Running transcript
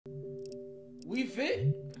We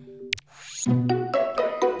fit?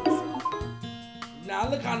 Nah, I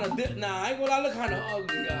look kinda nah, I ain't gonna lie, I look kinda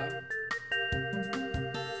ugly, y'all.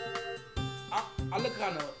 I look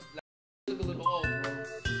kinda look a little old, bro.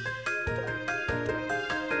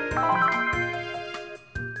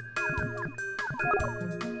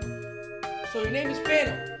 So your name is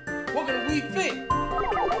Fanum. What can we fit?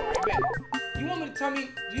 Right back. Do you want me to tell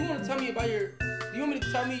me about your do you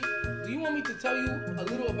want me to tell you a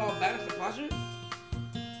little about balance and posture?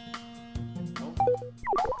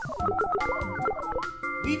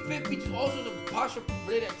 We Fit features all sorts of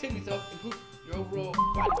posture-related activities to help improve your overall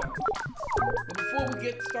body balance. But before we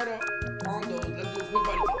get started on those, let's do a quick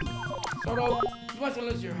body test. Start off, you want to tell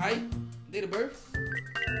us your height, date of birth.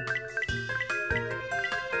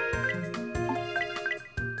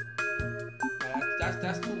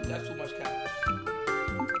 That's too much cap.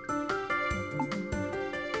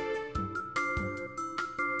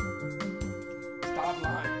 Stop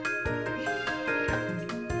lying.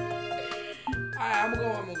 Alright, I'm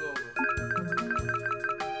gonna go.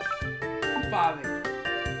 5'8".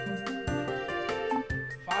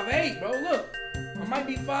 5'8", bro, look. I might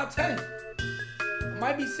be 5'10". I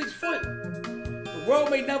might be 6 foot. The world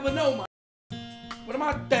may never know, man. What am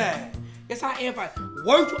I? Dad? Yes, I am 5.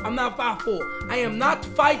 Words, I'm not 5'4". I am not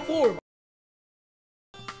 5'4".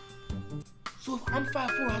 So if I'm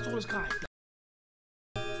 5'4", how tall is Kai?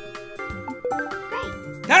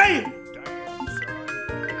 Damn!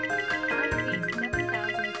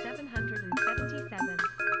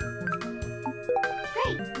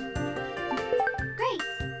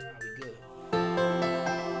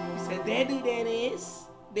 There do that is.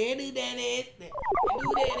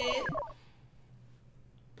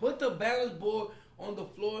 Put the balance board on the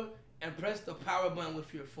floor and press the power button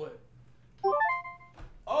with your foot.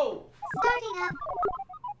 Oh! Starting up.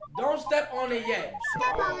 Don't step on it yet.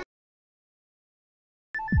 Step on it.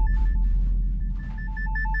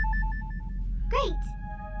 Great.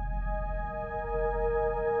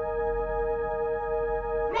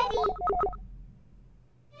 Ready.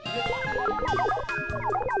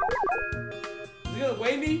 Is it gonna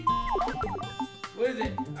weigh me? What is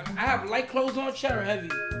it? I have light clothes on, cheddar heavy.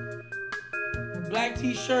 Black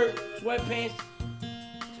t-shirt, sweatpants.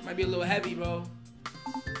 This might be a little heavy, bro.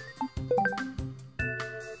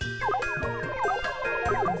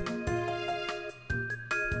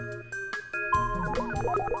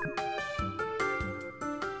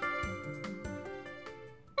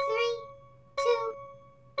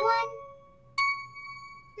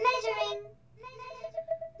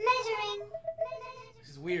 This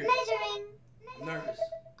is weird. Measuring. I'm nervous.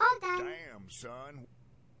 All done. Damn, son.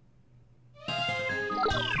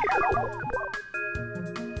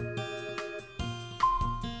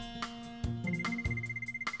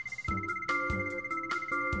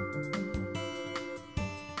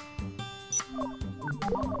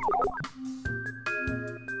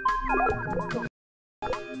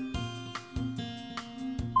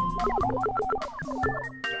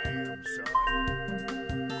 Damn, son.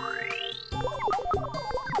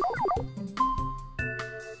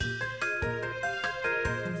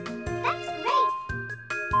 That's great.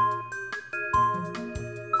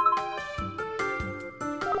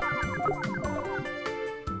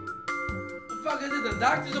 The fuck is this? A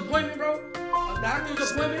doctor's appointment, bro? A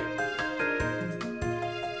doctor's appointment?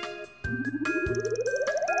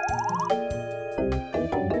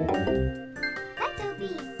 That's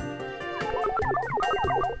obese.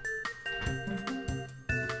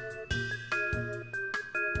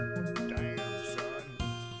 Damn, son.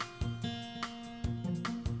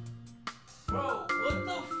 Bro, what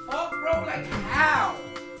the fuck, bro? Like, how?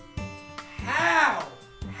 How?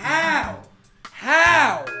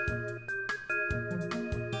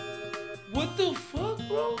 What the fuck,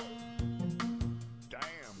 bro?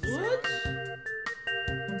 Damn, What? son.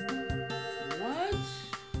 What?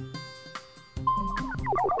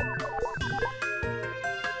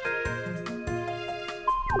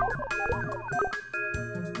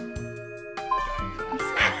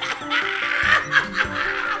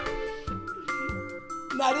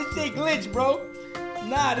 Nah, this shit glitch, bro.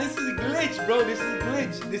 Nah, this is glitch, bro. This is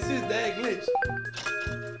glitch. This is that glitch.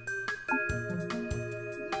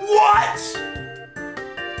 What?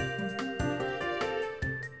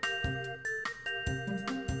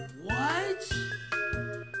 What?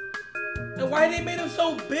 And why they made him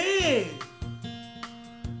so big?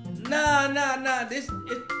 Nah. This is.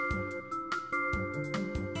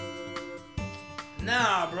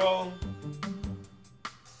 Nah, bro.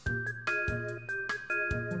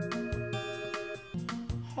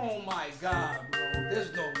 Oh my God, bro.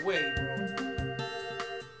 There's no way, bro.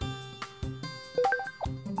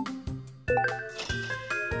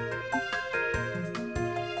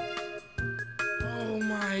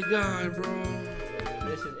 god, bro.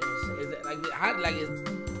 This is insane. Is it like how like it's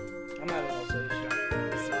I'm not even gonna say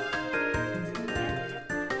shit.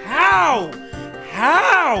 How?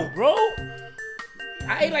 How, bro?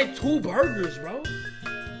 I ate like 2 burgers, bro.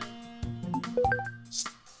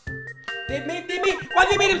 They made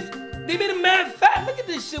him mad fat. Look at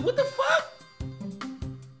this shit. What the fuck?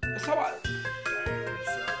 That's how I. Step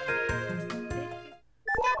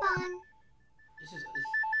on.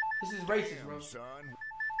 This is racist, bro. Son.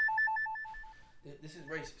 This is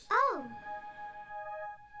racist. Oh.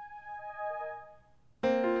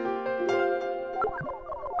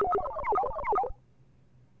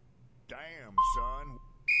 Damn, son.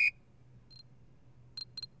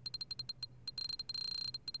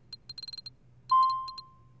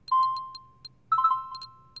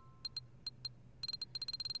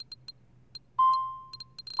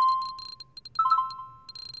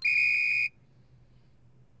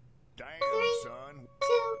 Damn, 3, son.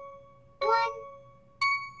 2, 1.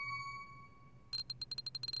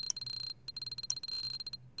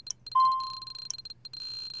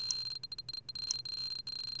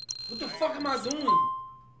 What the fuck am I doing?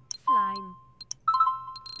 Slime.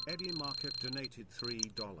 Eddie Market donated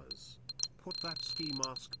 $3. Put that ski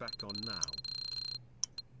mask back on now.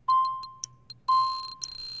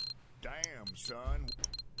 Damn, son.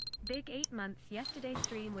 Big 8 months. Yesterday's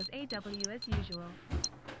stream was AW as usual.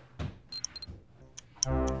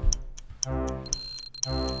 Oh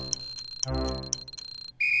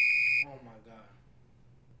my god.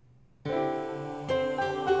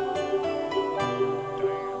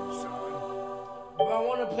 Damn, son. Bro, I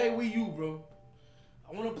want to play Wii U, bro.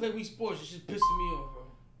 I want to play Wii Sports. It's just pissing me off, bro.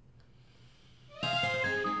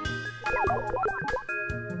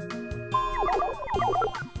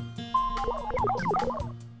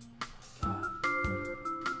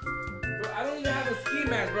 Bro, I don't even have a ski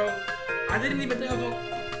mask, bro. I didn't even think I was going.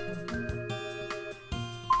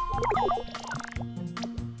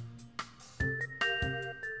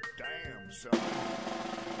 Damn, son.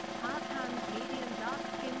 Hard hands, medium dark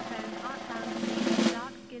skin tone. Hard hands, medium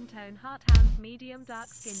dark skin tone. Hard hands, medium dark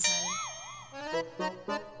skin tone. Do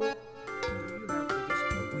you have the disc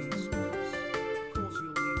for Wii Sports? Cause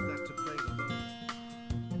you'll need that to play the mode.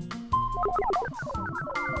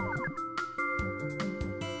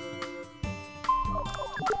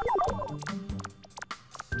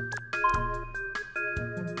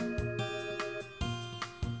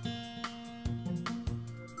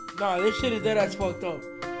 Nah, this shit is dead ass fucked up.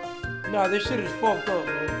 Nah, this shit is fucked up,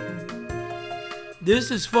 bro.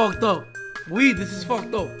 This is fucked up. This is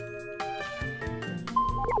fucked up.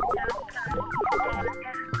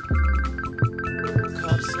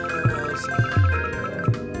 Cups of rose,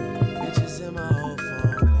 bitches in my whole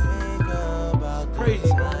phone. Think about the Crazy,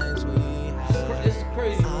 bro. times we had. This is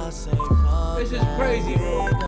crazy, bro. I'll say fuck This is crazy, bro.